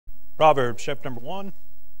Proverbs chapter number 1.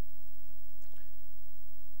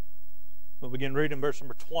 We'll begin reading verse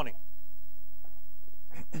number 20.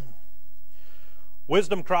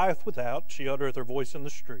 Wisdom crieth without, she uttereth her voice in the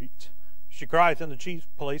street. She crieth in the chief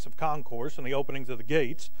place of concourse, in the openings of the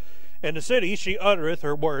gates. In the city she uttereth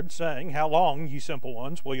her words, saying, How long, ye simple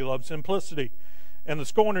ones, will ye love simplicity? And the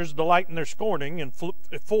scorners delight in their scorning, and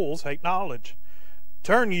fools hate knowledge.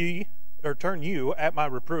 Turn you at my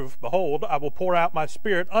reproof. Behold, I will pour out my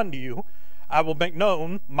spirit unto you. I will make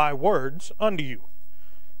known my words unto you.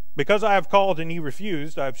 Because I have called and ye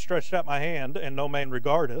refused, I have stretched out my hand, and no man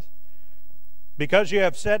regardeth. Because ye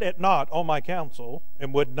have set at naught all my counsel,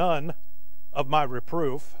 and would none of my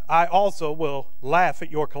reproof, I also will laugh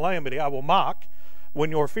at your calamity. I will mock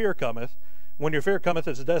when your fear cometh. When your fear cometh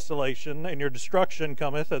as a desolation, and your destruction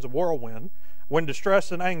cometh as a whirlwind, when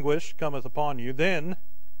distress and anguish cometh upon you, then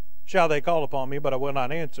shall they call upon me, but I will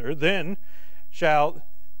not answer. Then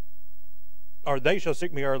they shall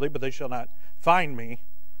seek me early, but they shall not find me.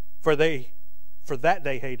 For that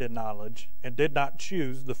they hated knowledge, and did not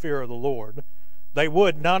choose the fear of the Lord. They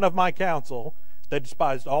would none of my counsel, they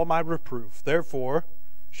despised all my reproof. Therefore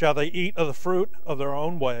shall they eat of the fruit of their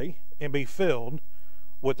own way, and be filled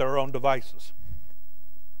with their own devices.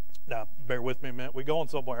 Now, bear with me a minute, we're going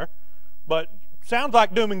somewhere. But sounds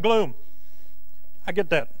like doom and gloom. I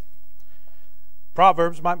get that.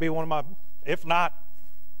 Proverbs might be one of my, if not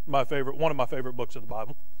my favorite, one of my favorite books of the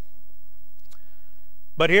Bible.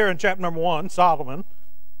 But here in chapter number 1, Solomon,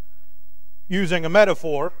 using a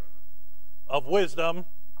metaphor of wisdom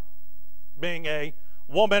being a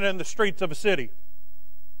woman in the streets of a city.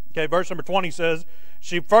 Okay, verse number 20 says,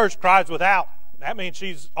 she first cries without. That means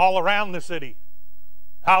she's all around the city,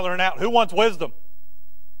 hollering out, who wants wisdom?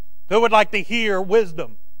 Who would like to hear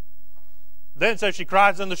wisdom? Then it says she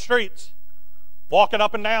cries in the streets, walking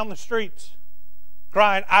up and down the streets,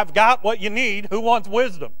 crying, I've got what you need. Who wants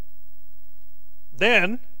wisdom?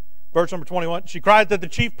 Then, verse number 21, she cries at the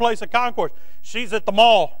chief place of concourse. She's at the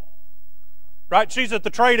mall, right? She's at the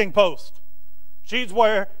trading post. She's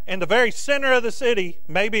where, in the very center of the city,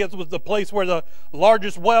 maybe it was the place where the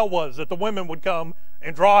largest well was that the women would come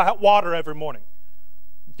and draw out water every morning.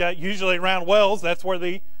 Okay, usually around wells, that's where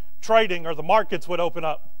the trading or the markets would open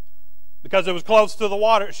up because it was close to the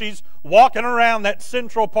water. She's walking around that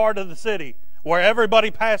central part of the city where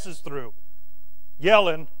everybody passes through,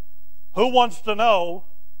 yelling, who wants to know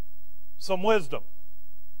some wisdom?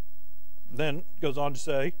 Then goes on to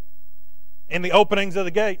say, in the openings of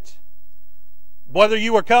the gates, whether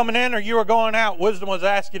you were coming in or you were going out, wisdom was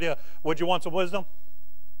asking you, would you want some wisdom?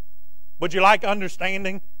 Would you like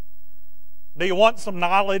understanding? Do you want some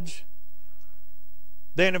knowledge?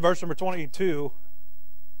 Then in verse number 22,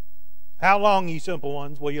 how long, ye simple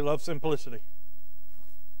ones, will you love simplicity?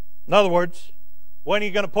 In other words, when are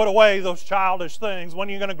you going to put away those childish things? When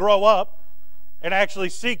are you going to grow up and actually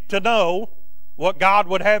seek to know what God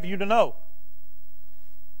would have you to know?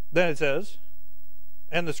 Then it says,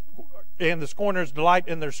 and the scorners delight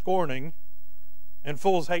in their scorning, and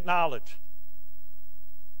fools hate knowledge.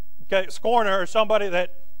 Okay, scorner is somebody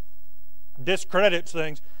that discredits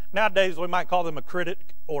things. Nowadays we might call them a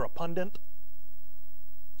critic or a pundit.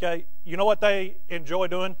 Okay, you know what they enjoy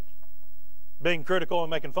doing? Being critical and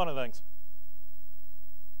making fun of things.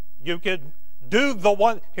 You could do the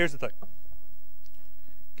one, here's the thing.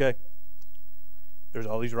 Okay, there's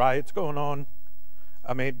all these riots going on.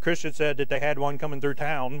 I mean, Christian said that they had one coming through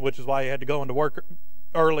town, which is why he had to go into work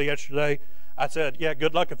early yesterday. I said, yeah,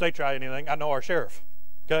 good luck if they try anything. I know our sheriff.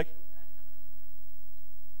 Okay?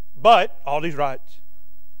 But all these riots,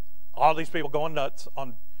 all these people going nuts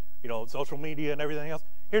on, social media and everything else.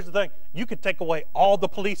 Here's the thing. You could take away all the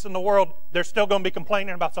police in the world. They're still going to be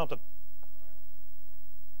complaining about something.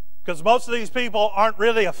 Because most of these people aren't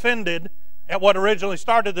really offended at what originally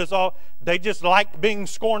started this all. They just like being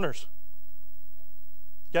scorners.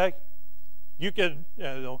 Okay? You could,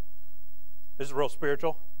 this is real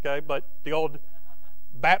spiritual, okay? But the old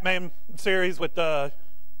Batman series with no,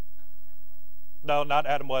 not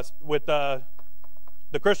Adam West, with the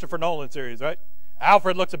Christopher Nolan series, right?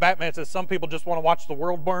 Alfred looks at Batman and says, some people just want to watch the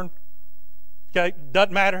world burn. Okay?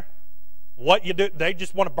 Doesn't matter what you do. They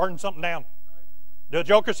just want to burn something down. The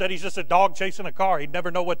Joker said he's just a dog chasing a car. He'd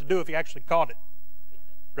never know what to do if he actually caught it.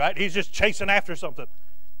 Right? He's just chasing after something.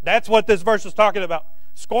 That's what this verse is talking about.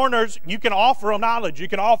 Scorners, you can offer them knowledge. You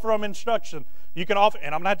can offer them instruction. You can offer,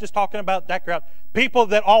 and I'm not just talking about that crowd. People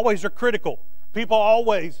that always are critical. People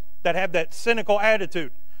always that have that cynical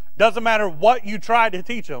attitude. Doesn't matter what you try to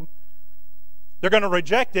teach them. They're going to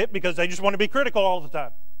reject it because they just want to be critical all the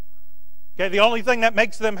time. Okay, the only thing that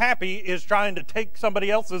makes them happy is trying to take somebody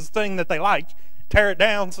else's thing that they like tear it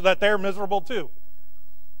down so that they're miserable too.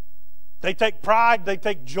 They take pride, they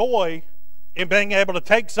take joy in being able to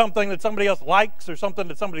take something that somebody else likes or something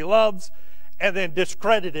that somebody loves and then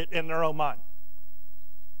discredit it in their own mind.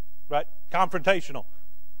 Right? Confrontational.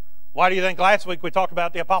 Why do you think last week we talked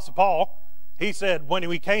about the Apostle Paul? He said, when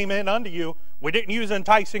we came in unto you, we didn't use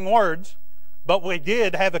enticing words, but we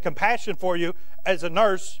did have a compassion for you as a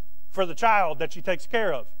nurse for the child that she takes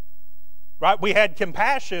care of. Right? We had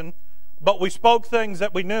compassion, but we spoke things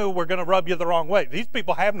that we knew were going to rub you the wrong way. These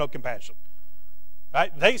people have no compassion.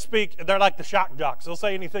 Right? They speak, they're like the shock jocks. They'll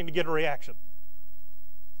say anything to get a reaction.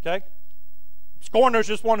 Okay? Scorners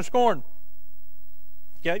just want to scorn.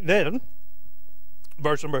 Okay, then,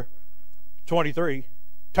 verse number 23,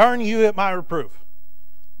 turn you at my reproof.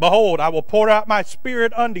 Behold, I will pour out my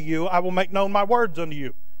spirit unto you. I will make known my words unto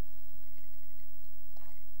you.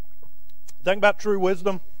 Think about true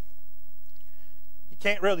wisdom. You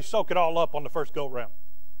can't really soak it all up on the first go round.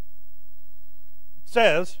 It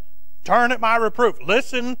says, turn at my reproof.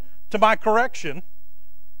 Listen to my correction.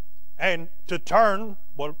 And to turn,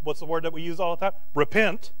 what's the word that we use all the time?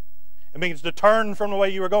 Repent. It means to turn from the way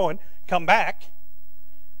you were going, come back.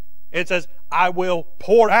 It says, I will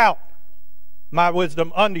pour out my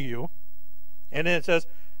wisdom unto you. And then it says,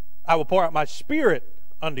 I will pour out my spirit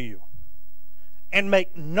unto you and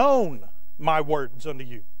make known my words unto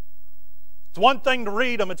you. It's one thing to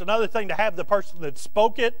read them. It's another thing to have the person that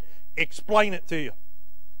spoke it explain it to you.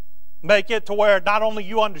 Make it to where not only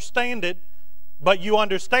you understand it, but you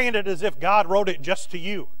understand it as if God wrote it just to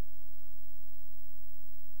you.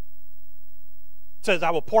 It says,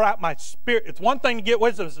 I will pour out my spirit. It's one thing to get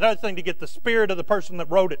wisdom. It's another thing to get the spirit of the person that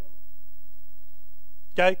wrote it.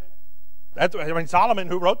 Okay? Solomon,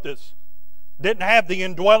 who wrote this, didn't have the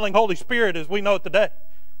indwelling Holy Spirit as we know it today.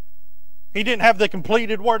 He didn't have the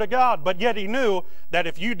completed Word of God, but yet he knew that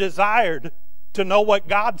if you desired to know what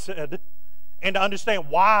God said and to understand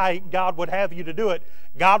why God would have you to do it,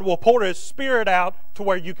 God will pour His Spirit out to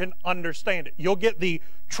where you can understand it. You'll get the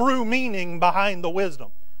true meaning behind the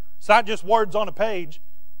wisdom. It's not just words on a page.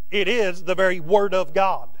 It is the very Word of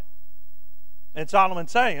God. And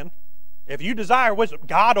Solomon's saying, if you desire wisdom,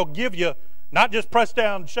 God will give you, not just pressed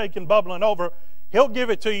down, shaken, bubbling over. He'll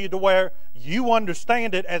give it to you to where you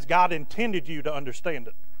understand it as God intended you to understand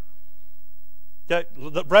it. Okay?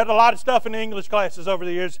 Read a lot of stuff in the English classes over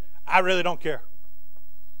the years. I really don't care.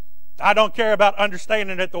 I don't care about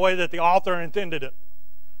understanding it the way that the author intended it.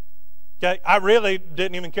 Okay? I really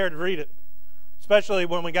didn't even care to read it. Especially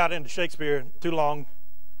when we got into Shakespeare too long.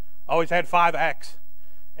 Always had 5 acts.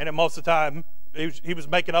 And then most of the time, he was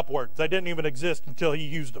making up words. They didn't even exist until he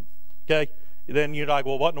used them. Okay? Then you're like,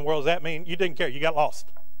 well, what in the world does that mean? You didn't care. You got lost.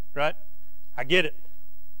 Right? I get it.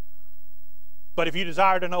 But if you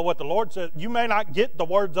desire to know what the Lord says, you may not get the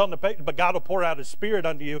words on the page, but God will pour out His Spirit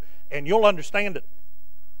unto you, and you'll understand it.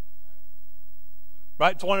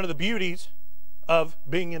 Right? It's one of the beauties of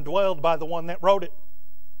being indwelled by the one that wrote it.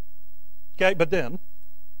 Okay, but then,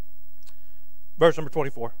 verse number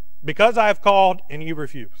 24. Because I have called, and you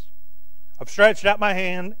refused. I've stretched out my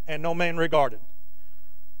hand, and no man regarded.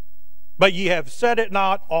 But ye have said it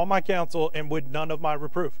not, all my counsel, and would none of my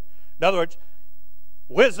reproof. In other words,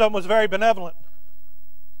 wisdom was very benevolent.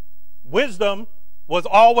 Wisdom was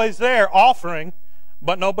always there offering,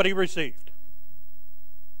 but nobody received.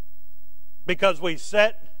 Because we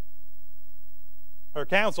set her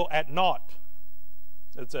counsel at naught,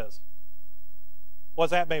 it says. What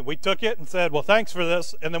does that mean? We took it and said, well, thanks for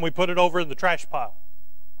this, and then we put it over in the trash pile.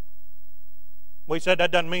 We said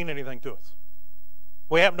that doesn't mean anything to us.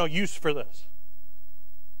 We have no use for this.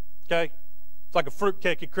 Okay? It's like a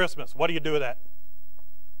fruitcake at Christmas. What do you do with that?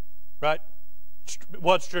 Right?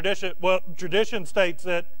 What's tradition? Well, tradition states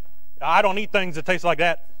that I don't eat things that taste like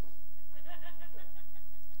that.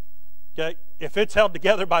 Okay? If it's held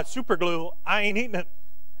together by super glue, I ain't eating it.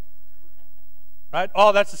 Right?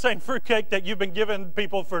 Oh, that's the same fruitcake that you've been giving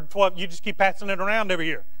people for 12. You just keep passing it around every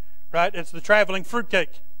year. Right? It's the traveling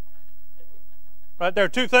fruitcake. Right? There are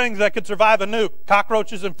 2 things that could survive a nuke: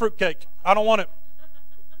 cockroaches and fruitcake. I don't want it.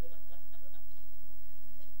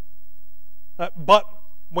 But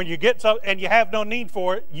when you get so and you have no need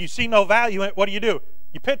for it, you see no value in it, what do?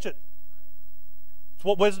 You pitch it. That's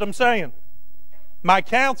what wisdom's saying. My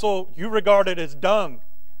counsel you regarded as dung.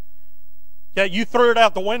 Yeah, you threw it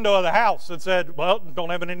out the window of the house and said, well, don't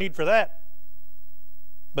have any need for that.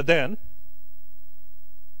 But then,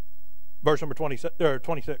 verse number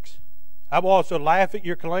 26. I will also laugh at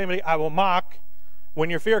your calamity. I will mock when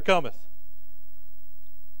your fear cometh.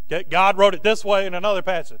 Okay, God wrote it this way in another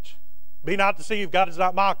passage. Be not deceived, God is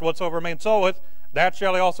not mocked. Whatsoever a man soweth, that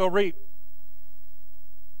shall he also reap.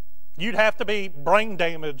 You'd have to be brain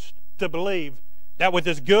damaged to believe that with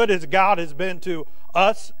as good as God has been to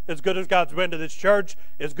us, as good as God's been to this church,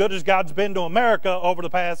 as good as God's been to America over the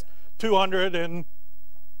past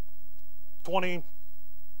 220,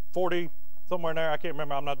 40, somewhere in there, I can't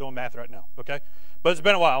remember, I'm not doing math right now, okay? But it's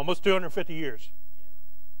been a while, almost 250 years.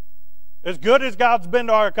 As good as God's been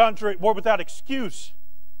to our country, we're without excuse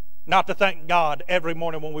not to thank God every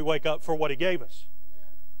morning when we wake up for what He gave us.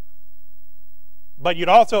 But you'd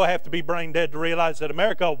also have to be brain dead to realize that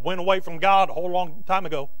America went away from God a whole long time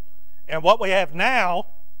ago. And what we have now,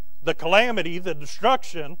 the calamity, the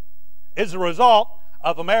destruction, is the result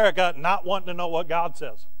of America not wanting to know what God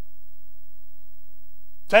says.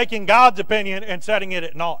 Taking God's opinion and setting it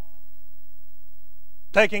at naught.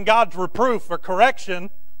 Taking God's reproof or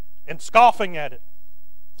correction and scoffing at it.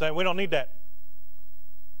 Saying we don't need that.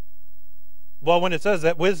 Well, when it says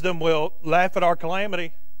that wisdom will laugh at our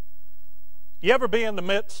calamity, you ever be in the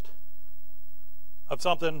midst of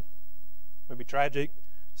something maybe tragic,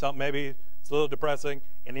 something maybe it's a little depressing,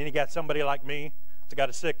 and then you got somebody like me that's got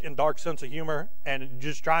a sick and dark sense of humor and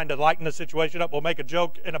just trying to lighten the situation up, will make a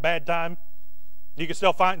joke in a bad time. You can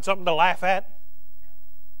still find something to laugh at.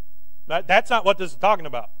 That's not what this is talking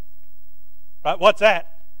about. Right? What's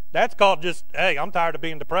that? That's called just, hey, I'm tired of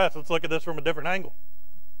being depressed. Let's look at this from a different angle.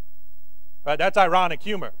 Right? That's ironic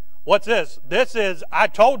humor. What's this? This is, I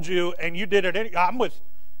told you and you did it.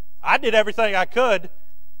 I did everything I could,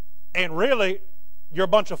 and really, you're a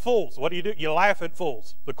bunch of fools. What do? You laugh at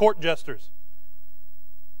fools, the court jesters.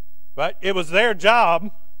 Right? It was their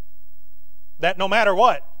job that no matter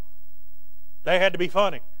what, they had to be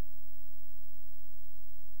funny.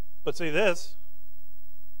 But see this,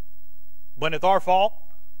 when it's our fault,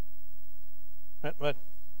 here,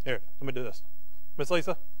 let me do this. Miss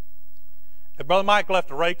Lisa, if Brother Mike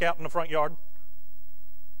left a rake out in the front yard,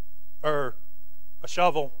 or a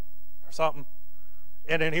shovel, or something,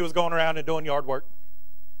 and then he was going around and doing yard work,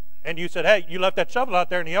 and you said, hey, you left that shovel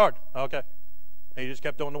out there in the yard. Okay. And he just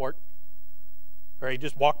kept doing the work. Or he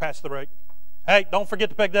just walked past the rake. Hey, don't forget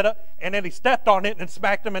to pick that up. And then he stepped on it and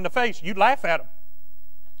smacked him in the face. You'd laugh at him.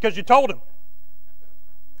 Because you told him.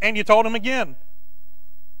 And you told him again.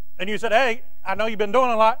 And you said, hey, I know you've been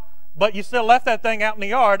doing a lot, but you still left that thing out in the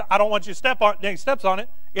yard. I don't want you to step on it. Then he steps on it.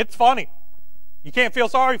 It's funny. You can't feel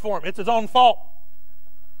sorry for him. It's his own fault.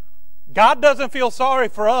 God doesn't feel sorry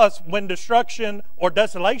for us when destruction or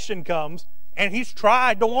desolation comes, and He's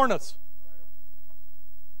tried to warn us.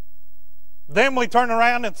 Then we turn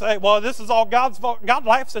around and say, well, this is all God's fault. God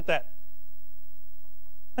laughs at that.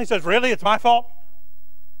 He says, really? It's my fault?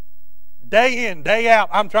 Day in, day out,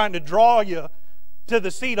 I'm trying to draw you to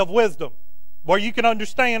the seat of wisdom where you can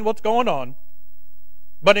understand what's going on.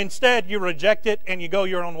 But instead, you reject it and you go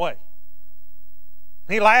your own way.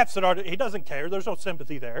 He laughs at He doesn't care. There's no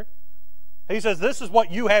sympathy there. He says, this is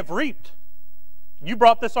what you have reaped. You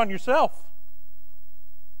brought this on yourself.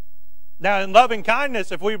 Now, in loving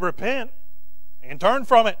kindness, if we repent and turn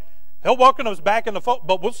from it, He'll welcome us back in the fold,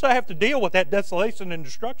 but we'll still have to deal with that desolation and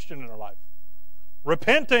destruction in our life.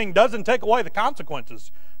 Repenting doesn't take away the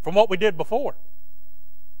consequences from what we did before.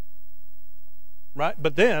 Right?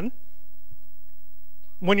 But then,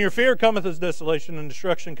 when your fear cometh as desolation and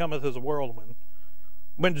destruction cometh as a whirlwind,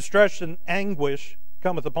 when distress and anguish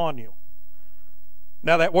cometh upon you.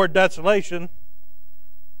 Now that word desolation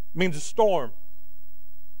means a storm.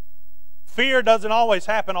 Fear doesn't always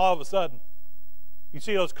happen all of a sudden. You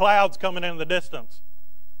see those clouds coming in the distance.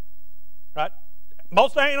 Right?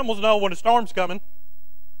 Most animals know when a storm's coming.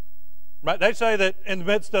 Right? They say that in the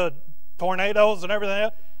midst of tornadoes and everything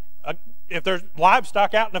else, if there's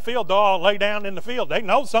livestock out in the field, they'll all lay down in the field. They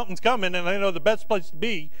know something's coming, and they know the best place to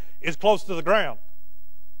be is close to the ground.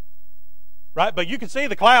 Right? But you can see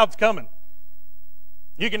the clouds coming.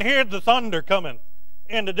 You can hear the thunder coming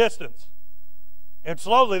in the distance. And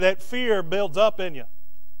slowly that fear builds up in you.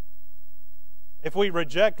 If we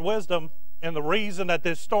reject wisdom, and the reason that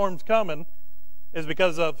this storm's coming is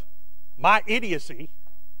because of my idiocy,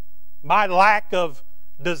 my lack of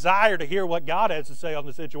desire to hear what God has to say on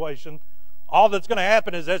the situation, all that's going to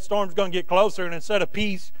happen is that storm's going to get closer, and instead of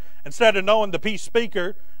peace, instead of knowing the peace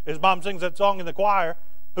speaker, as Mom sings that song in the choir,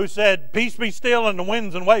 who said, peace be still and the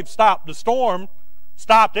winds and waves stop, the storm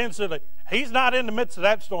stopped instantly. He's not in the midst of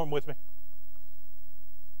that storm with me.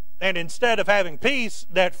 And instead of having peace,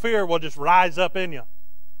 that fear will just rise up in you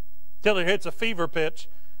till it hits a fever pitch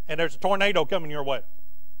and there's a tornado coming your way.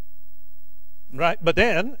 Right? But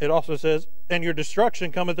then it also says, and your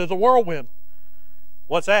destruction cometh as a whirlwind.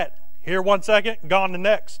 What's that? Here 1 second, gone the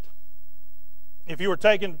next. If you were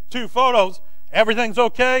taking 2 photos, everything's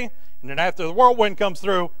okay, and then after the whirlwind comes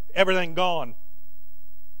through, everything gone.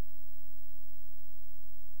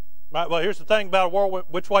 Right? Well, here's the thing about a whirlwind.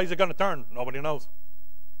 Which way is it going to turn? Nobody knows.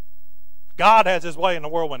 God has his way in the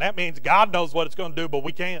whirlwind. That means God knows what it's going to do, but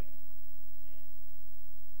we can't.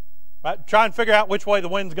 Right? Try and figure out which way the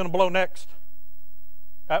wind's going to blow next.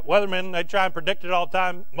 Right? Weathermen, they try and predict it all the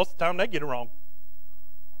time. Most of the time, they get it wrong.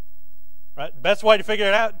 Right? Best way to figure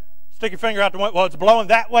it out, stick your finger out the window. Well, it's blowing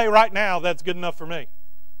that way right now. That's good enough for me.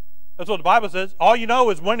 That's what the Bible says. All you know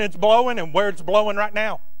is when it's blowing and where it's blowing right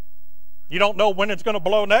now. You don't know when it's going to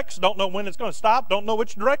blow next. Don't know when it's going to stop. Don't know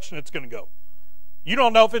which direction it's going to go. You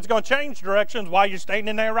don't know if it's going to change directions while you're staying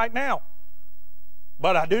in there right now.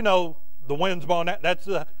 But I do know the wind's blowing. That's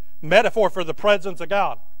a metaphor for the presence of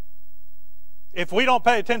God. If we don't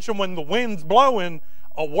pay attention when the wind's blowing,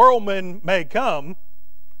 a whirlwind may come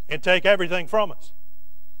and take everything from us.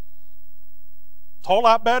 It's a whole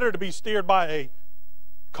lot better to be steered by a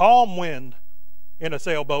calm wind in a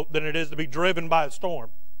sailboat than it is to be driven by a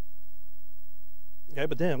storm. Okay,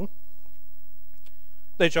 but then,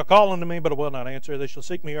 they shall call unto me, but I will not answer. They shall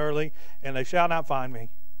seek me early, and they shall not find me.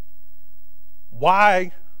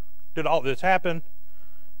 Why did all this happen?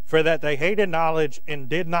 For that they hated knowledge and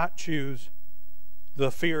did not choose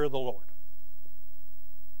the fear of the Lord.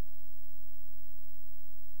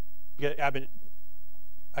 Yeah,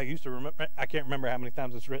 I used to remember, I can't remember how many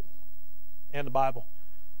times it's written in the Bible.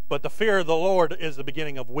 But the fear of the Lord is the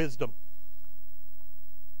beginning of wisdom.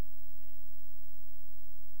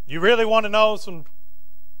 You really want to know some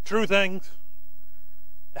true things?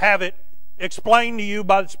 Have it explained to you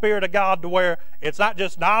by the Spirit of God to where it's not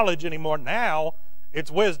just knowledge anymore. Now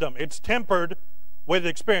it's wisdom. It's tempered with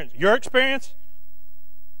experience. Your experience?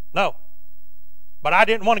 No. But I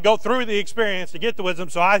didn't want to go through the experience to get the wisdom,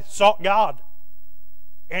 so I sought God.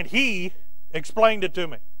 And He explained it to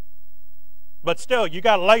me. But still, you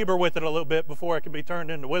got to labor with it a little bit before it can be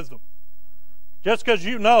turned into wisdom. Just because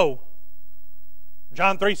you know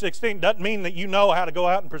John 3:16 doesn't mean that you know how to go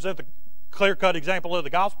out and present the clear-cut example of the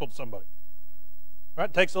gospel to somebody. Right?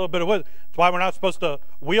 It takes a little bit of wisdom. That's why we're not supposed to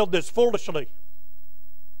wield this foolishly.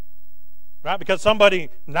 Right? Because somebody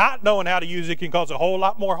not knowing how to use it can cause a whole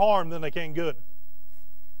lot more harm than they can good.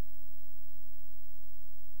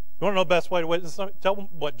 You want to know the best way to witness something? Tell them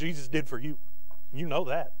what Jesus did for you. You know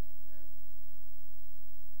that.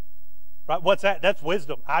 Right? What's that? That's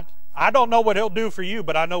wisdom. I don't know what He'll do for you,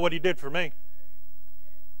 but I know what He did for me.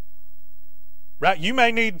 Right? You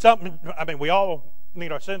may need something. I mean, we all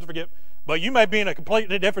need our sins forgiven, but you may be in a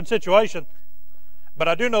completely different situation. But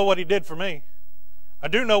I do know what He did for me. I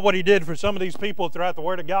do know what He did for some of these people throughout the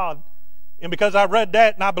Word of God. And because I read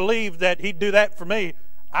that and I believed that He'd do that for me,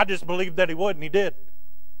 I just believed that He would, and He did.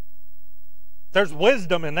 There's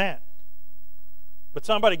wisdom in that. But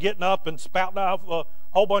somebody getting up and spouting off a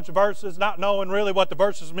whole bunch of verses, not knowing really what the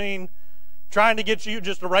verses mean, trying to get you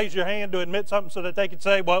just to raise your hand to admit something so that they could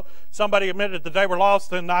say, well, somebody admitted that they were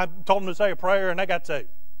lost and I told them to say a prayer and they got saved.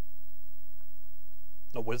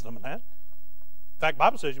 No wisdom in that. In fact, the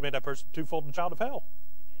Bible says you made that person twofold the child of hell.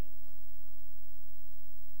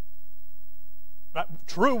 Right?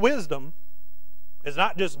 True wisdom is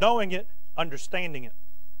not just knowing it, understanding it.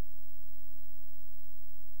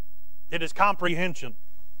 It is comprehension.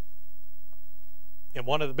 And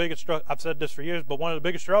one of the biggest struggles, I've said this for years, but one of the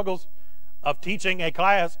biggest struggles of teaching a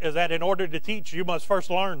class is that in order to teach, you must first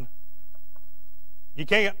learn. You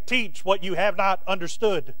can't teach what you have not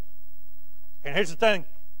understood. And here's the thing.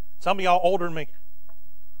 Some of y'all older than me.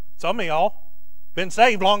 Some of y'all been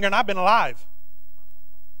saved longer than I've been alive.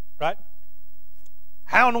 Right?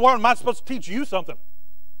 How in the world am I supposed to teach you something?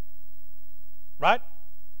 Right?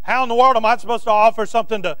 How in the world am I supposed to offer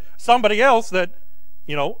something to somebody else that,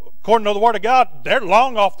 you know, according to the Word of God, they're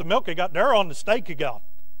long off the milk of God. They're on the steak of God.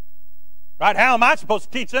 Right? How am I supposed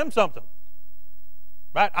to teach them something?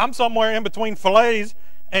 Right? I'm somewhere in between fillets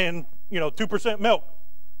and, 2% milk.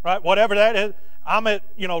 Right? Whatever that is. I'm at,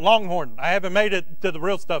 Longhorn. I haven't made it to the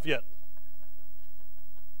real stuff yet.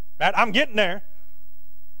 Right? I'm getting there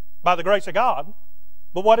by the grace of God.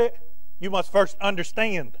 But you must first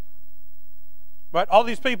understand. Right? All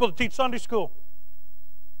these people that teach Sunday school,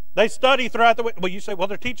 they study throughout the week. Well, you say, well,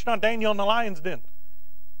 they're teaching on Daniel and the lion's den.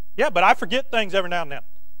 Yeah, but I forget things every now and then.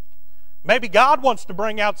 Maybe God wants to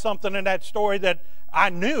bring out something in that story that I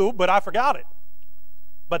knew, but I forgot it.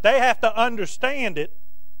 But they have to understand it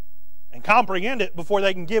and comprehend it before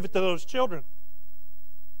they can give it to those children.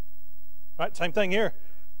 Right? Same thing here.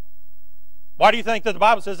 Why do you think that the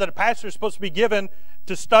Bible says that a pastor is supposed to be given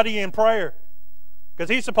to study in prayer? Because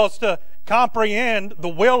he's supposed to comprehend the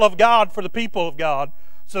will of God for the people of God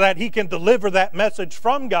so that he can deliver that message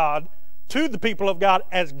from God to the people of God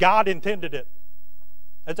as God intended it.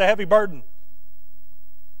 It's a heavy burden.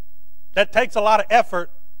 That takes a lot of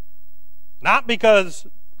effort Not because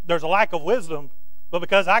there's a lack of wisdom, but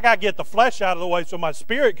because I got to get the flesh out of the way so my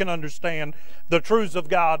spirit can understand the truths of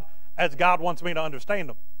God as God wants me to understand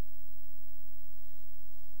them.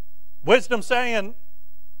 Wisdom saying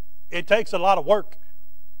it takes a lot of work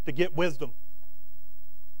to get wisdom.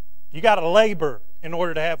 You got to labor in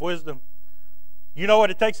order to have wisdom. You know what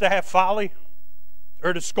it takes to have folly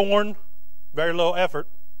or to scorn? Very little effort.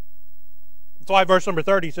 That's why verse number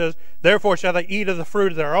 30 says, therefore shall they eat of the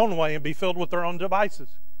fruit of their own way and be filled with their own devices.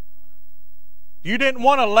 You didn't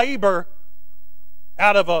want to labor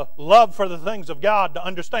out of a love for the things of God to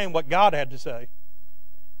understand what God had to say.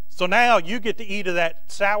 So now you get to eat of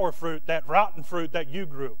that sour fruit, that rotten fruit that you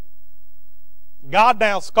grew. God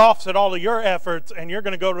now scoffs at all of your efforts, and you're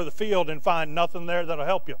going to go to the field and find nothing there that'll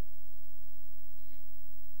help you.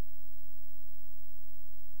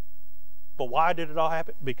 But why did it all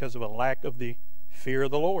happen? Because of a lack of the fear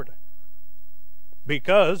of the Lord.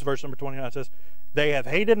 Because, verse number 29 says, they have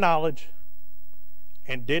hated knowledge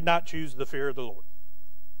and did not choose the fear of the Lord.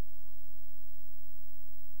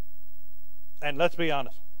 And let's be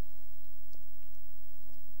honest.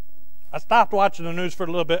 I stopped watching the news for a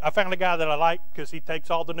little bit. I found a guy that I like because he takes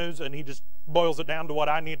all the news and he just boils it down to what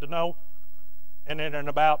I need to know. And then in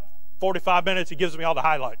about 45 minutes, he gives me all the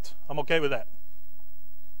highlights. I'm okay with that.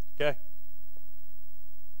 Okay?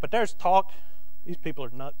 But there's talk. These people are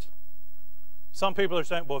nuts. Some people are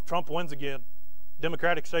saying, well, if Trump wins again,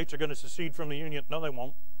 Democratic states are going to secede from the Union. No, they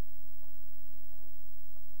won't.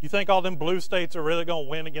 You think all them blue states are really going to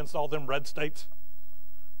win against all them red states?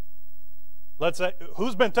 Let's say,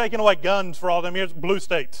 who's been taking away guns for all them years? Blue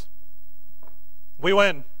states. We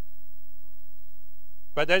win.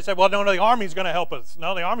 But they said, well, no, the Army's going to help us.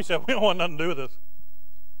 No, the Army said, we don't want nothing to do with this.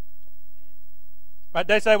 Right?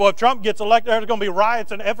 They say, well, if Trump gets elected, there's going to be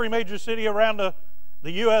riots in every major city around the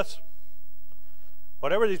U.S.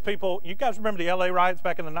 Whatever these people, you guys remember the L.A. riots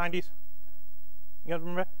back in the 90s? You guys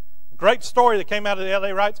remember? Great story that came out of the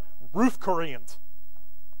L.A. riots, roof Koreans.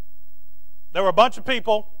 There were a bunch of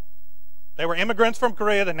people. They were immigrants from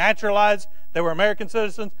Korea. They naturalized. They were American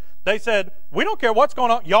citizens. They said, we don't care what's going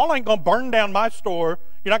on. Y'all ain't going to burn down my store.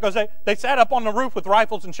 You're not going to say. They sat up on the roof with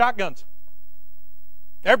rifles and shotguns.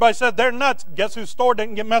 Everybody said they're nuts. Guess whose store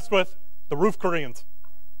didn't get messed with? The roof Koreans.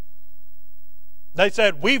 They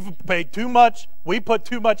said, we've paid too much. We put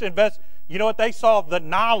too much invest. You know what? They saw the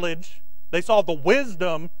knowledge. They saw the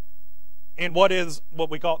wisdom in what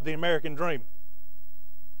we call the American dream.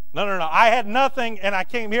 No. I had nothing, and I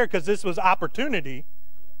came here because this was opportunity.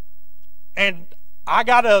 And I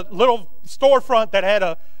got a little storefront that had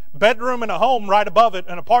a bedroom and a home right above it,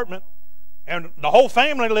 an apartment. And the whole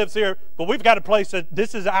family lives here, but we've got a place that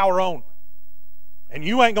this is our own. And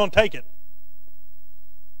you ain't going to take it.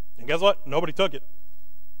 And guess what? Nobody took it.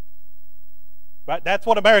 Right? That's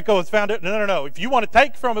what America was founded. No. If you want to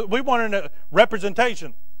take from it, we want a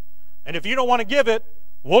representation. And if you don't want to give it,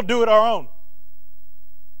 we'll do it our own.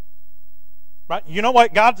 Right? You know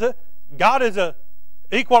what? God is a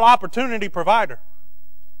equal opportunity provider.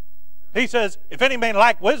 He says, if any man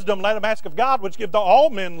lack wisdom, let him ask of God, which give to all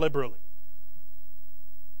men liberally.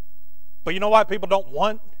 But you know why people don't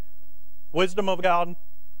want wisdom of God?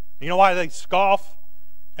 You know why they scoff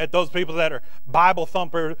at those people that are Bible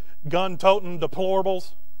thumper, gun-toting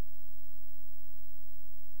deplorables?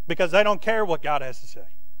 Because they don't care what God has to say.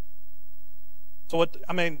 So,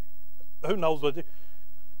 who knows what...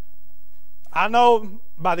 I know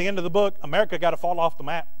by the end of the book, America got to fall off the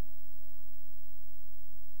map.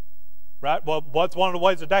 Right? Well, what's one of the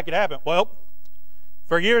ways that could happen? Well,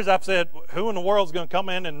 for years I've said, who in the world is going to come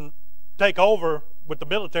in and take over with the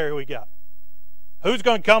military we got? Who's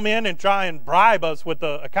going to come in and try and bribe us with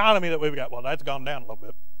the economy that we've got? Well, that's gone down a little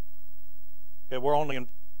bit. Okay, we're only in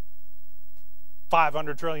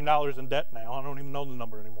 $500 trillion in debt now. I don't even know the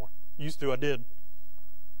number anymore. Used to, I did.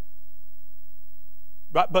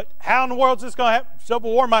 Right, but how in the world is this going to happen?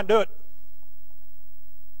 Civil War might do it.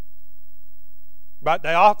 Right?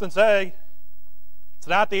 They often say it's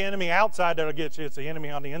not the enemy outside that'll get you, it's the enemy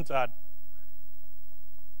on the inside.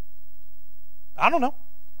 I don't know.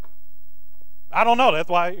 That's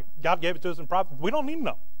why God gave it to us in Proverbs. We don't need to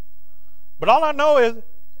know. But all I know is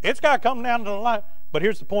it's got to come down to the line. But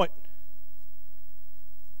here's the point.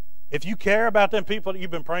 If you care about them people that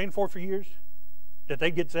you've been praying for years, that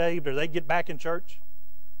they get saved or they get back in church,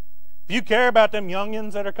 if you care about them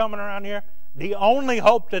youngins that are coming around here, the only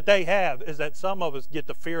hope that they have is that some of us get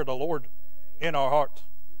the fear of the Lord in our hearts.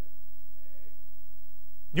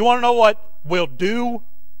 You want to know what will do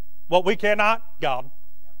what we cannot? God.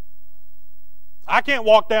 I can't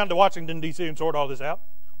walk down to Washington, D.C. and sort all this out.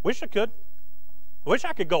 Wish I could. Wish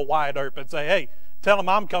I could go wide open and say, hey, tell them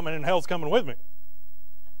I'm coming and hell's coming with me.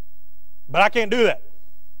 But I can't do that.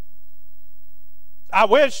 I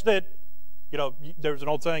wish that, there's an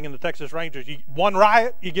old saying in the Texas Rangers, one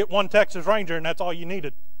riot, you get one Texas Ranger, and that's all you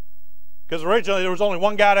needed. Because originally there was only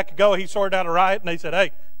one guy that could go. He sorted out a riot, and they said, hey,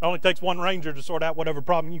 it only takes one Ranger to sort out whatever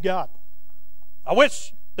problem you got. I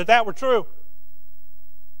wish that were true.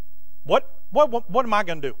 What am I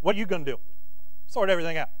going to do? What are you going to do? Sort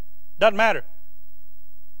everything out. Doesn't matter.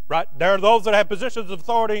 Right? There are those that have positions of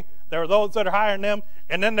authority. There are those that are higher than them.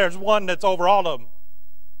 And then there's one that's over all of them.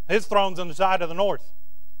 His throne's on the side of the north.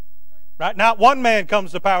 Right? Not one man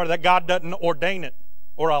comes to power that God doesn't ordain it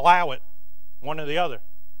or allow it. One or the other.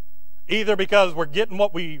 Either because we're getting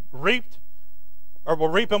what we reaped, or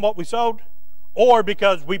we're reaping what we sowed, or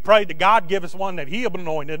because we prayed that God give us one that He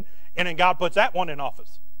anointed, and then God puts that one in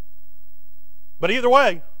office. But either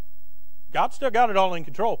way, God's still got it all in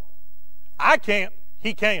control. I can't,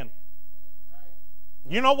 He can.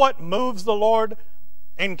 You know what moves the Lord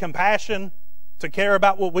in compassion to care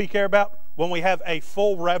about what we care about? When we have a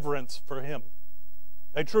full reverence for Him.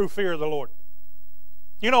 A true fear of the Lord.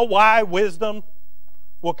 You know why wisdom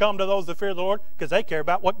will come to those that fear the Lord? Because they care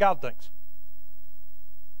about what God thinks.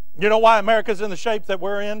 You know why America's in the shape that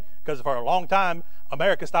we're in? Because for a long time,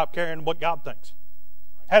 America stopped caring what God thinks.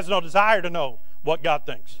 Has no desire to know what God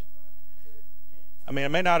thinks. I mean, I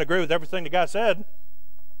may not agree with everything the guy said.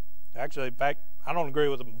 Actually, in fact, I don't agree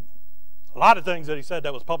with a lot of things that he said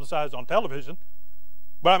that was publicized on television.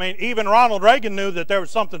 But I mean, even Ronald Reagan knew that there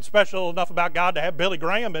was something special enough about God to have Billy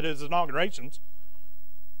Graham at his inaugurations.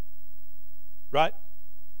 Right?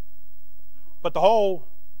 But the whole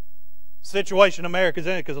situation America's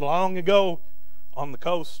in, because long ago on the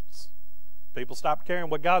coasts, people stopped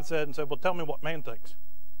caring what God said and said, well, tell me what man thinks.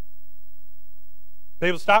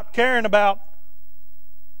 People stopped caring about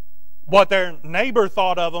what their neighbor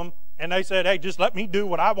thought of them, and they said, hey, just let me do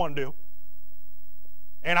what I want to do.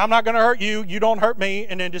 And I'm not going to hurt you, you don't hurt me,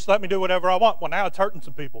 and then just let me do whatever I want. Well, now it's hurting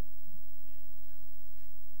some people.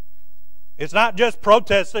 It's not just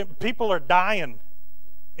protesting. People are dying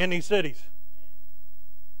in these cities.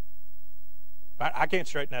 I can't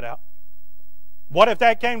straighten that out. What if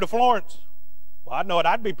that came to Florence? Well, I know what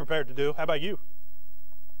I'd be prepared to do. How about you?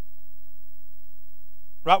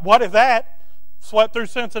 Right? What if that swept through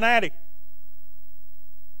Cincinnati?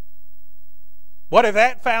 What if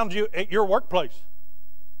that found you at your workplace?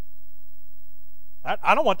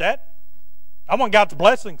 I don't want that. I want God's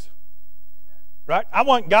blessings. Right? I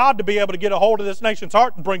want God to be able to get a hold of this nation's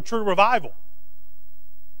heart and bring true revival.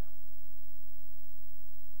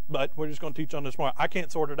 But we're just going to teach on this more. I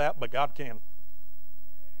can't sort it out, but God can.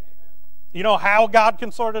 You know how God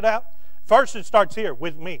can sort it out? First, it starts here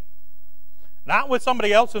with me. Not with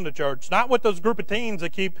somebody else in the church. Not with those group of teens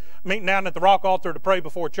that keep meeting down at the rock altar to pray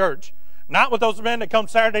before church. Not with those men that come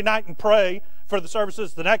Saturday night and pray for the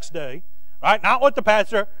services the next day. Right? Not with the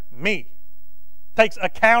pastor. Me. Takes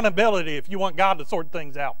accountability if you want God to sort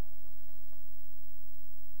things out.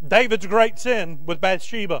 David's great sin with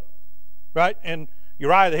Bathsheba. Right? And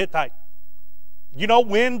Uriah the Hittite. You know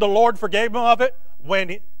when the Lord forgave him of it?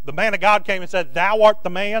 When the man of God came and said, thou art the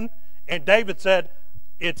man. And David said,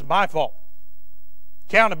 it's my fault.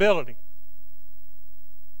 Accountability.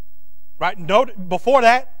 Right? No, before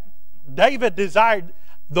that, David desired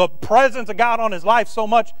the presence of God on his life so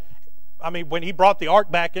much. I mean, when he brought the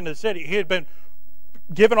ark back into the city, he had been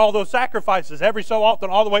given all those sacrifices every so often,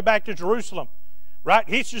 all the way back to Jerusalem. Right?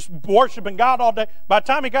 He's just worshiping God all day. By the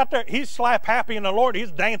time he got there, he's slap happy in the Lord.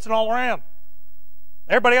 He's dancing all around.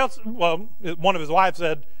 Everybody else, well, one of his wives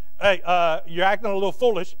said, hey, you're acting a little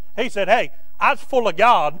foolish. He said, hey, I was full of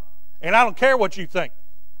God, and I don't care what you think.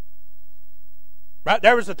 Right?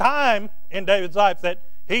 There was a time in David's life that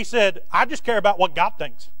he said, I just care about what God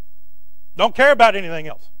thinks. Don't care about anything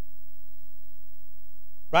else.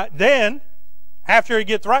 Right? Then, after he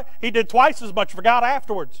gets right, he did twice as much for God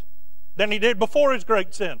afterwards than he did before his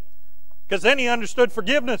great sin. Because then he understood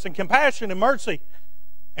forgiveness and compassion and mercy.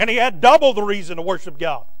 And he had double the reason to worship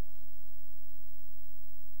God.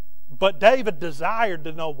 But David desired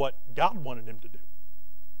to know what God wanted him to do.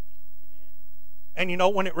 And you know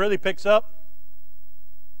when it really picks up?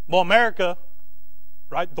 Well, America,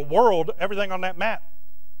 right, the world, everything on that map.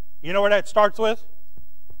 You know where that starts with?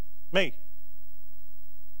 Me.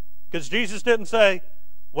 Because Jesus didn't say,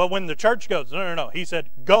 well, when the church goes. No. He said,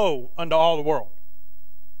 go unto all the world.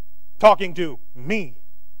 Talking to me.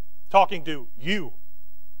 Talking to you.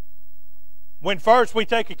 When first we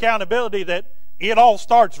take accountability that it all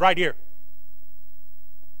starts right here.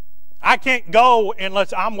 I can't go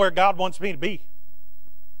unless I'm where God wants me to be.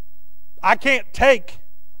 I can't take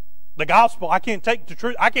the gospel. I can't take the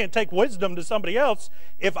truth. I can't take wisdom to somebody else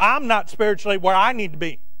if I'm not spiritually where I need to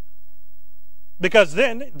be. Because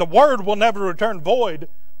then the word will never return void,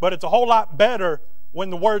 but it's a whole lot better when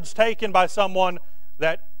the word's taken by someone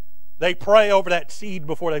that they pray over that seed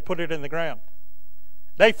before they put it in the ground.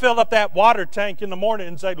 They fill up that water tank in the morning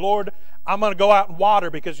and say, Lord, I'm going to go out and water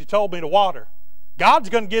because you told me to water. God's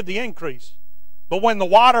going to give the increase. But when the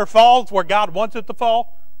water falls where God wants it to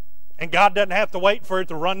fall, and God doesn't have to wait for it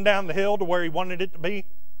to run down the hill to where He wanted it to be,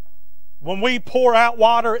 when we pour out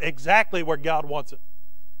water exactly where God wants it,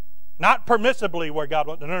 not permissibly where God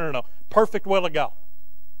wants it, no. Perfect will of God.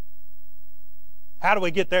 How do we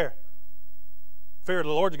get there? Fear of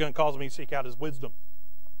the Lord is going to cause me to seek out His wisdom.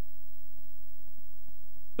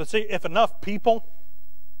 But see, if enough people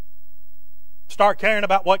start caring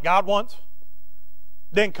about what God wants,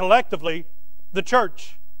 then collectively, the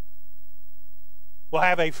church will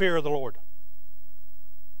have a fear of the Lord.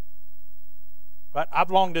 Right? I've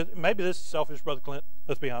longed to, maybe this is selfish, Brother Clint,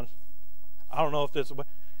 let's be honest. I don't know if this is,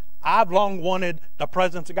 I've long wanted the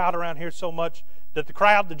presence of God around here so much that the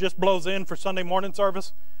crowd that just blows in for Sunday morning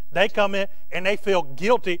service, they come in and they feel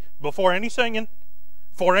guilty before any singing,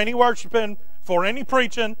 for any worshiping, for any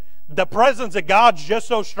preaching. The presence of God's just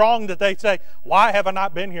so strong that they say, why have I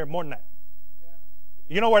not been here more than that?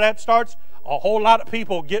 You know where that starts? A whole lot of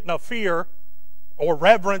people getting a fear or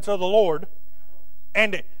reverence of the Lord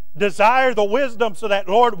and desire the wisdom so that,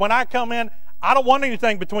 Lord, when I come in, I don't want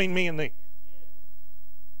anything between me and Thee.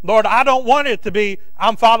 Lord, I don't want it to be,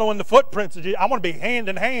 I'm following the footprints of Jesus. I want to be hand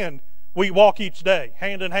in hand. We walk each day,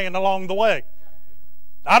 hand in hand along the way.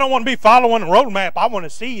 I don't want to be following a road map. I want to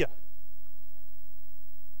see You.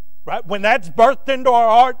 Right? When that's birthed into our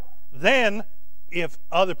heart, then if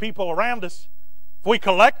other people around us, if we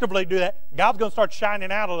collectively do that, God's going to start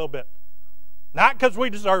shining out a little bit. Not because we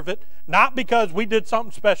deserve it, not because we did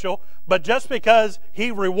something special, but just because He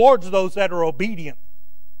rewards those that are obedient.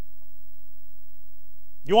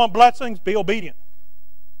 You want blessings? Be obedient.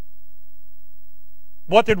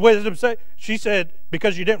 What did wisdom say? She said,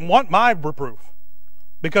 because you didn't want my reproof,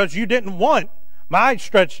 because you didn't want my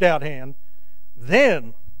stretched out hand,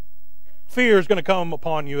 then fear is going to come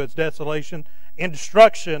upon you as desolation and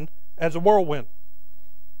destruction as a whirlwind.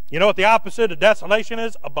 You know what the opposite of desolation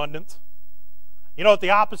is? Abundance. You know what the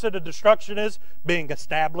opposite of destruction is? Being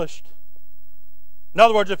established. In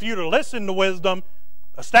other words, if you to listen to wisdom,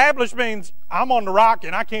 established means I'm on the rock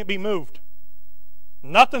and I can't be moved.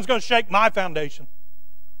 Nothing's going to shake my foundation.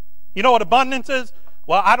 You know what abundance is?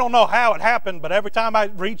 Well, I don't know how it happened, but every time I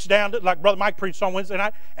reach down, like Brother Mike preached on Wednesday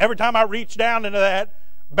night, every time I reach down into that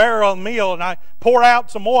barrel of meal and I pour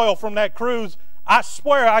out some oil from that cruise, I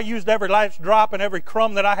swear I used every last drop and every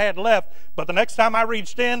crumb that I had left, but the next time I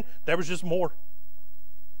reached in, there was just more.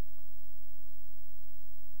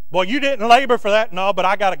 Well, you didn't labor for that. No, but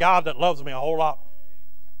I got a God that loves me a whole lot.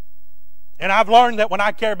 And I've learned that when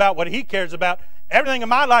I care about what He cares about, everything in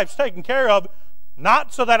my life's taken care of,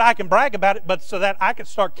 not so that I can brag about it, but so that I can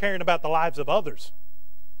start caring about the lives of others.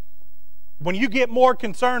 When you get more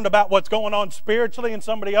concerned about what's going on spiritually in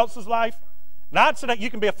somebody else's life, not so that you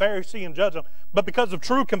can be a Pharisee and judge them, but because of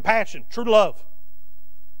true compassion, true love.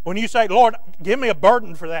 When you say, Lord, give me a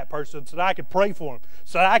burden for that person so that I can pray for them,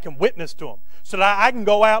 so that I can witness to them, so that I can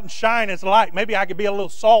go out and shine as light. Maybe I could be a little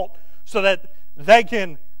salt so that they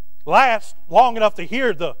can last long enough to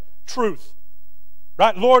hear the truth.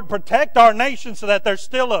 Right? Lord, protect our nation so that there's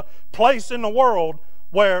still a place in the world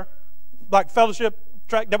where, like fellowship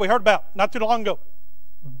tract that we heard about not too long ago,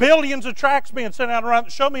 billions of tracts being sent out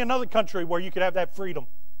around. Show me another country where you could have that freedom.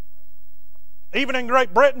 Even in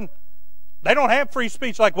Great Britain, they don't have free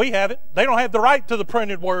speech like we have it. They don't have the right to the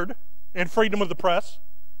printed word and freedom of the press.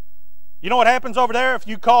 You know what happens over there if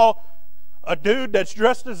you call a dude that's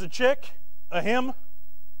dressed as a chick a him?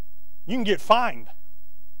 You can get fined.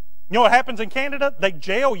 You know what happens in Canada? They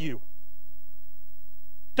jail you.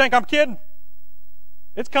 Think I'm kidding?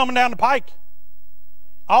 It's coming down the pike.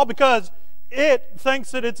 All because it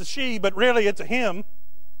thinks that it's a she, but really it's a him.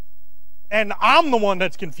 And I'm the one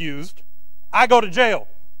that's confused. I go to jail.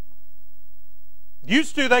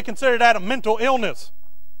 Used to, they consider that a mental illness.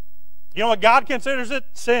 You know what God considers it?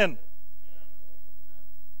 Sin.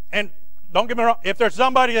 And don't get me wrong, if there's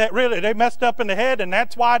somebody that really, they messed up in the head and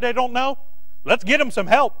that's why they don't know, let's get them some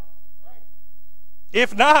help.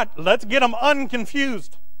 If not, let's get them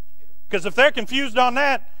unconfused. Because if they're confused on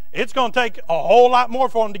that, it's going to take a whole lot more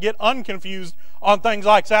for them to get unconfused on things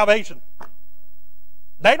like salvation.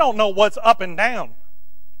 They don't know what's up and down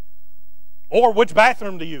or which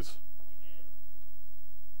bathroom to use.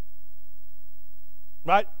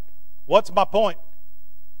 Right? What's my point?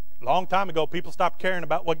 A long time ago, people stopped caring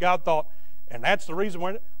about what God thought. And that's the reason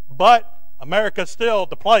we're... But America's still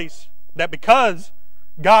the place that because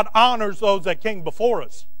God honors those that came before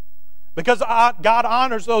us. Because God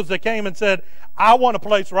honors those that came and said, I want a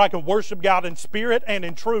place where I can worship God in spirit and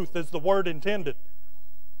in truth as the word intended.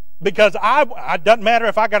 Because it doesn't matter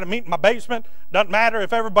if I got to meet in my basement, doesn't matter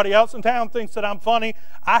if everybody else in town thinks that I'm funny.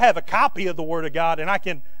 I have a copy of the Word of God and I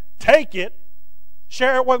can take it,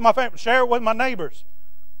 share it with my family, share it with my neighbors.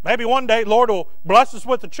 Maybe one day Lord will bless us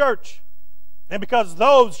with the church. And because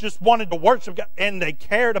those just wanted to worship God and they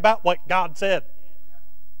cared about what God said.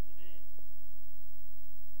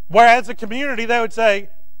 Whereas the community, they would say,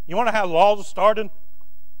 you want to have laws started?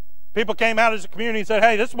 People came out as a community and said,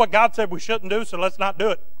 hey, this is what God said we shouldn't do, so let's not do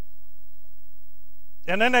it.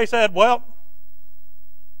 And then they said, well,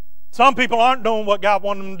 some people aren't doing what God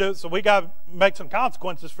wanted them to do, so we got to make some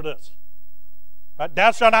consequences for this. Right?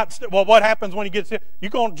 Thou shalt not well, what happens when you get sick? You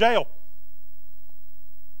go to jail.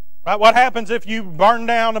 Right? What happens if you burn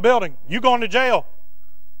down a building? You go into jail.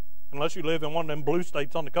 Unless you live in one of them blue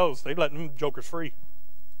states on the coast. They let them jokers free.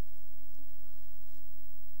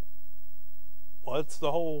 Well, it's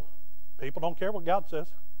the whole, people don't care what God says.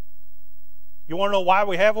 You want to know why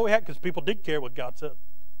we have what we have? Because people did care what God said.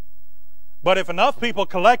 But if enough people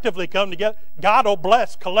collectively come together, God will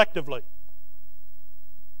bless collectively.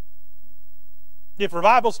 If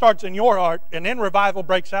revival starts in your heart and then revival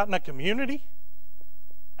breaks out in a community,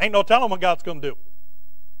 ain't no telling what God's going to do.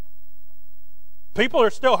 People are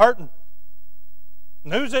still hurting.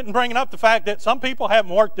 News isn't bringing up the fact that some people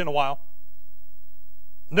haven't worked in a while.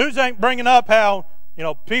 News ain't bringing up how,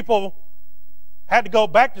 people had to go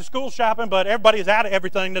back to school shopping, but everybody's out of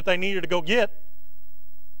everything that they needed to go get.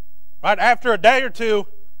 Right after a day or two,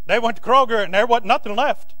 they went to Kroger and there wasn't nothing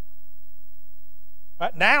left.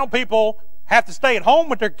 Right now, people have to stay at home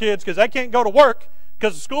with their kids because they can't go to work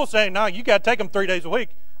because the school's saying, no, you got to take them 3 days a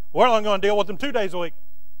week. We're only going to deal with them 2 days a week.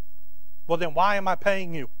 Well, then why am I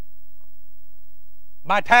paying you?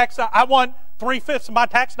 My tax, I want 3/5 of my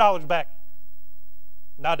tax dollars back.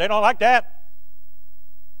 No, they don't like that.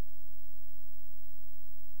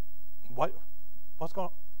 What's going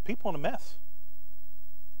on? People in a mess.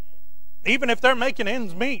 Even if they're making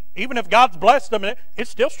ends meet, even if God's blessed them,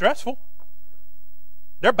 it's still stressful.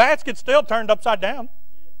 Their basket's still turned upside down.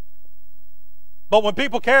 But when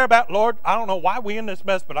people care about, Lord, I don't know why we're in this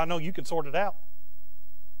mess, but I know you can sort it out.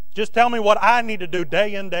 Just tell me what I need to do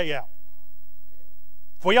day in, day out.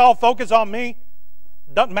 If we all focus on me,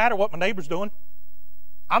 it doesn't matter what my neighbor's doing.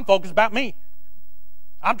 I'm focused about me.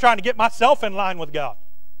 I'm trying to get myself in line with God.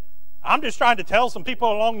 I'm just trying to tell some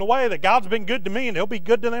people along the way that God's been good to me and He'll be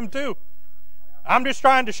good to them too. I'm just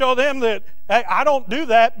trying to show them that, hey, I don't do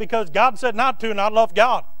that because God said not to and I love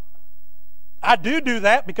God. I do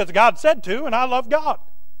that because God said to and I love God.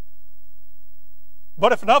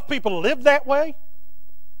 But if enough people live that way,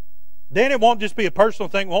 then it won't just be a personal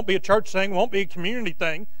thing, it won't be a church thing, it won't be a community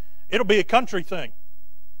thing. It'll be a country thing.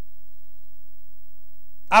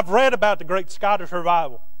 I've read about the Great Scottish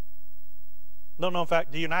Revival. Don't know, in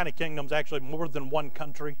fact, the United Kingdom is actually more than one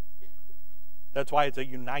country. That's why it's a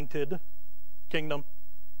united kingdom.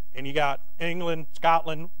 And you got England,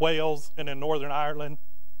 Scotland, Wales, and then Northern Ireland.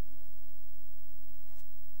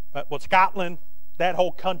 But with Scotland, that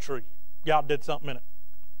whole country, God did something in it.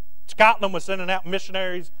 Scotland was sending out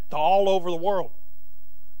missionaries to all over the world.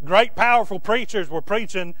 Great, powerful preachers were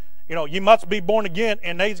preaching, you must be born again,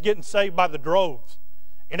 and they's getting saved by the droves.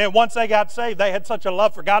 And then once they got saved, they had such a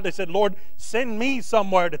love for God, they said, Lord, send me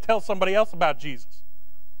somewhere to tell somebody else about Jesus.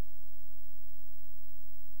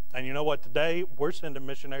 And you know what? Today, we're sending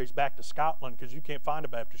missionaries back to Scotland because you can't find a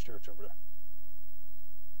Baptist church over there.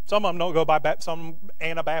 Some of them don't go by Baptist, some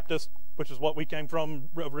Anabaptist, which is what we came from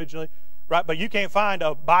originally. Right? But you can't find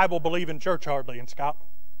a Bible-believing church hardly in Scotland.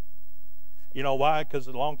 You know why? Because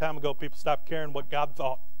a long time ago, people stopped caring what God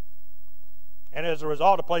thought. And as a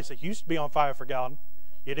result, a place that used to be on fire for God,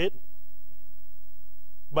 it didn't.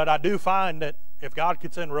 But I do find that if God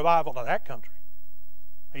could send revival to that country,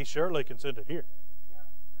 He surely can send it here.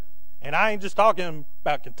 And I ain't just talking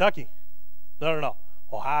about Kentucky. No.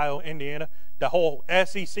 Ohio, Indiana, the whole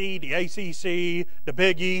SEC, the ACC, the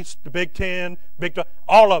Big East, the Big Ten, Big 12,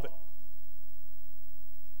 all of it.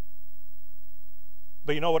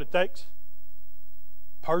 But you know what it takes?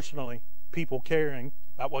 Personally, people caring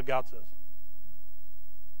about what God says.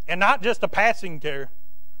 And not just a passing care.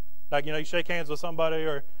 Like, you shake hands with somebody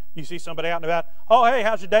or you see somebody out and about. Oh, hey,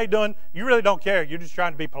 how's your day doing? You really don't care. You're just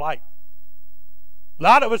trying to be polite. A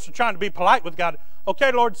lot of us are trying to be polite with God.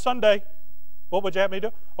 Okay, Lord, it's Sunday. What would you have me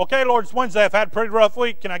do? Okay, Lord, it's Wednesday. I've had a pretty rough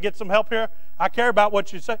week. Can I get some help here? I care about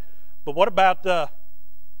what you say. But what about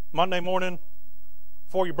Monday morning,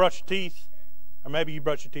 before you brush your teeth, or maybe you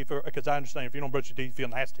brush your teeth, because I understand if you don't brush your teeth, you feel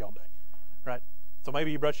nasty all day, right? So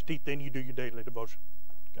maybe you brush your teeth, then you do your daily devotion,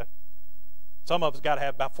 okay? Some of us got to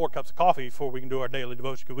have about 4 cups of coffee before we can do our daily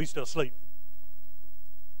devotion because we still sleep.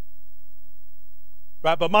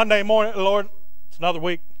 Right, but Monday morning, Lord, it's another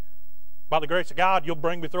week. By the grace of God, you'll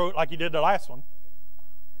bring me through it like you did the last one.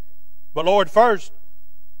 But Lord, first,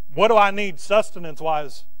 what do I need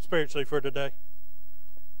sustenance-wise spiritually for today?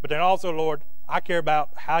 But then also, Lord, I care about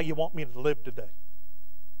how you want me to live today.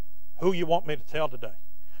 Who you want me to tell today.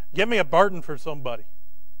 Give me a burden for somebody.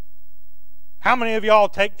 How many of y'all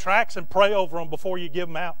take tracts and pray over them before you give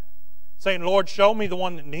them out? Saying, Lord, show me the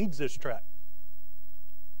one that needs this tract.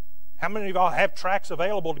 How many of y'all have tracts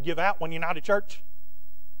available to give out when you're not at church?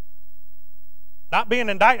 Not being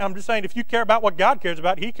indicted, I'm just saying if you care about what God cares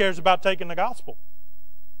about, He cares about taking the gospel.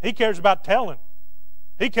 He cares about telling.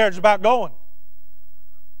 He cares about going.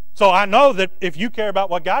 So I know that if you care about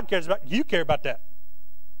what God cares about, you care about that.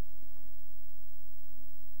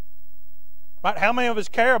 Right? How many of us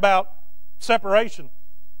care about separation?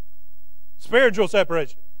 Spiritual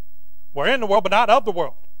separation. We're in the world, but not of the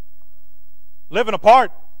world. Living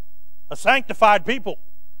apart. A sanctified people.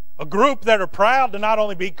 A group that are proud to not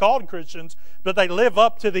only be called Christians, but they live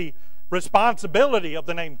up to the responsibility of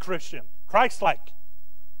the name Christian. Christ-like.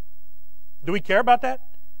 Do we care about that?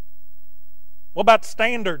 What about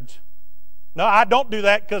standards? No, I don't do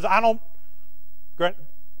that because I don't.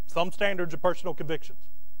 Some standards are personal convictions.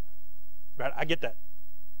 Right? I get that.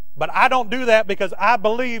 But I don't do that because I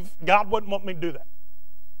believe God wouldn't want me to do that.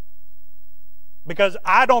 Because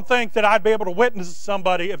I don't think that I'd be able to witness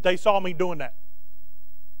somebody if they saw me doing that.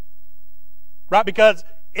 Right? Because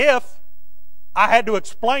if I had to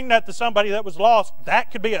explain that to somebody that was lost,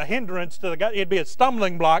 that could be a hindrance to the guy. It'd be a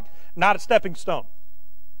stumbling block, not a stepping stone.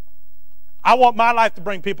 I want my life to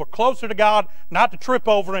bring people closer to God, not to trip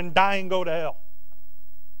over and die and go to hell.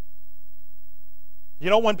 You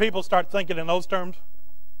know when people start thinking in those terms?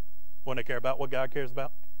 When they care about what God cares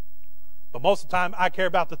about. But most of the time, I care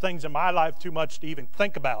about the things in my life too much to even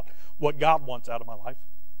think about what God wants out of my life.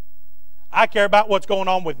 I care about what's going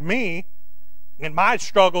on with me and my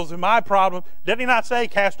struggles and my problems. Did He not say,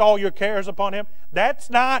 cast all your cares upon Him? That's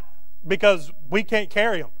not because we can't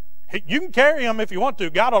carry them. You can carry them if you want to.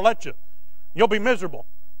 God will let you. You'll be miserable.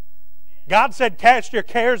 God said, cast your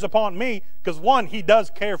cares upon me because, one, He does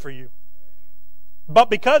care for you. But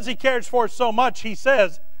because He cares for us so much, He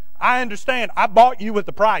says, I understand. I bought you with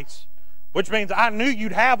the price. Which means I knew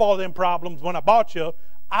you'd have all them problems when I bought you.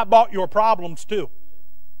 I bought your problems too.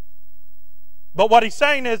 But what He's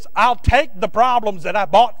saying is, I'll take the problems that I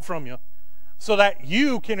bought from you so that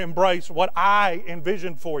you can embrace what I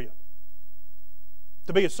envisioned for you.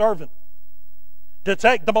 To be a servant. To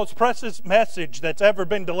take the most precious message that's ever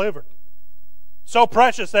been delivered. So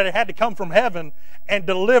precious that it had to come from heaven and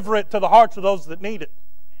deliver it to the hearts of those that need it.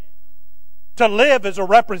 To live as a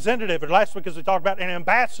representative, and last week as we talked about, an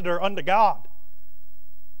ambassador unto God.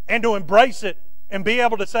 And to embrace it and be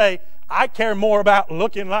able to say, I care more about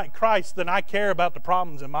looking like Christ than I care about the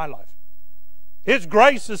problems in my life. His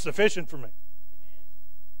grace is sufficient for me.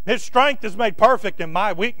 His strength is made perfect in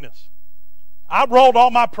my weakness. I rolled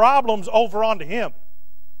all my problems over onto Him.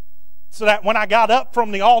 So that when I got up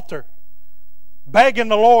from the altar, begging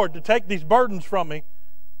the Lord to take these burdens from me,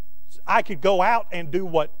 I could go out and do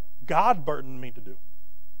what God burdened me to do.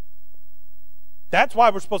 That's why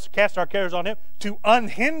we're supposed to cast our cares on Him, to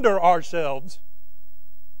unhinder ourselves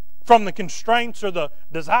from the constraints or the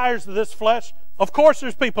desires of this flesh. Of course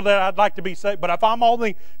there's people that I'd like to be saved, but if I'm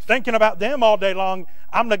only thinking about them all day long,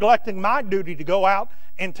 I'm neglecting my duty to go out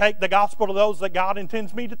and take the gospel to those that God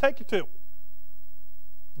intends me to take it to.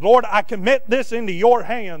 Lord, I commit this into your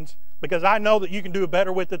hands because I know that you can do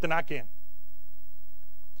better with it than I can.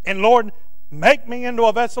 And Lord, make me into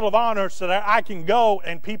a vessel of honor so that I can go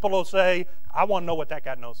and people will say, I want to know what that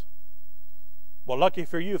guy knows. Well, lucky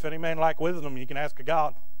for you, if any man lack wisdom, you can ask of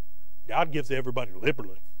God. God gives to everybody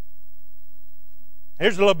liberally.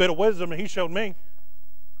 Here's a little bit of wisdom that He showed me.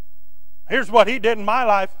 Here's what He did in my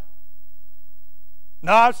life.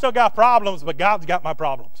 No, I've still got problems, but God's got my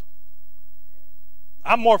problems.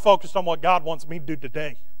 I'm more focused on what God wants me to do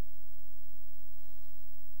today.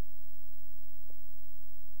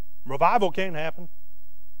 Revival can't happen.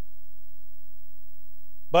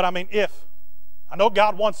 But I mean, if. I know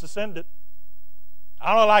God wants to send it.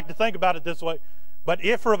 I don't like to think about it this way. But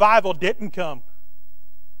if revival didn't come,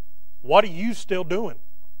 what are you still doing?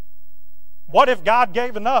 What if God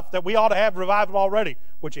gave enough that we ought to have revival already?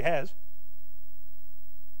 Which He has.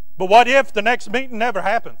 But what if the next meeting never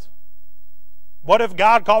happens? What if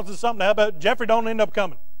God causes something to happen? Jeffrey don't end up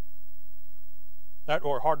coming.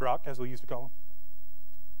 or Hard Rock, as we used to call them.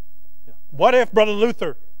 Yeah. What if Brother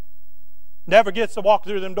Luther never gets to walk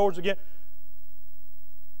through them doors again?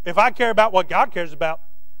 If I care about what God cares about,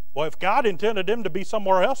 well, if God intended him to be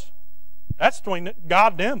somewhere else, that's between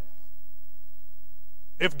God and him.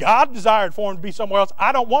 If God desired for him to be somewhere else,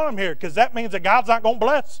 I don't want him here, because that means that God's not going to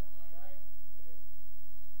bless.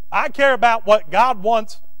 I care about what God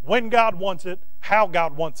wants, when God wants it, how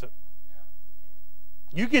God wants it.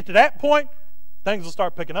 You get to that point, things will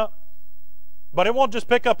start picking up. But it won't just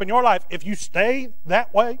pick up in your life. If you stay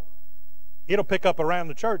that way, it'll pick up around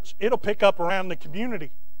the church. It'll pick up around the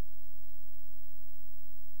community.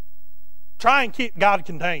 Try and keep God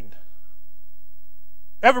contained.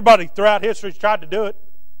 Everybody throughout history has tried to do it.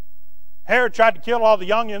 Herod tried to kill all the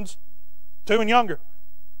youngins, 2 and younger,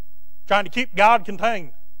 trying to keep God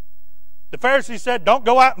contained. The Pharisees said, don't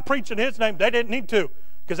go out and preach in his name. They didn't need to,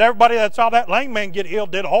 because everybody that saw that lame man get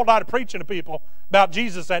healed did a whole lot of preaching to people about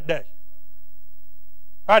Jesus that day.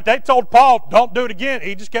 All right, they told Paul, don't do it again.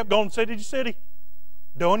 He just kept going city to city,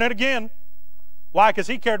 doing it again. Why? Because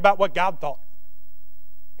he cared about what God thought.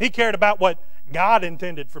 He cared about what God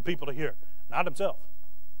intended for people to hear, not himself.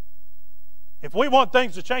 If we want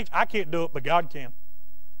things to change, I can't do it, but God can.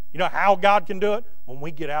 You know how God can do it? When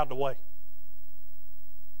we get out of the way.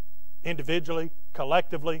 Individually,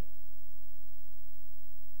 collectively,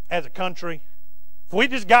 as a country. If we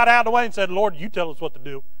just got out of the way and said, Lord, you tell us what to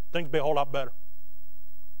do, things would be a whole lot better.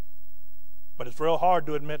 But it's real hard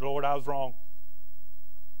to admit, Lord, I was wrong.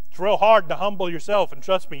 It's real hard to humble yourself, and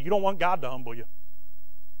trust me, you don't want God to humble you.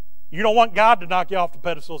 You don't want God to knock you off the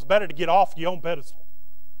pedestal. It's better to get off your own pedestal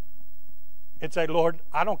and say, Lord,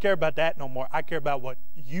 I don't care about that no more. I care about what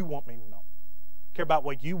you want me to know. I care about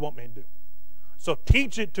what you want me to do. So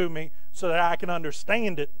teach it to me so that I can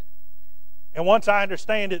understand it. And once I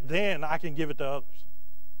understand it, then I can give it to others.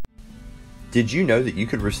 Did you know that you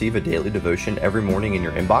could receive a daily devotion every morning in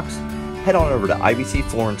your inbox? Head on over to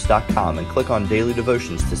ibcflorence.com and click on Daily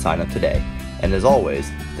Devotions to sign up today. And as always,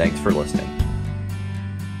 thanks for listening.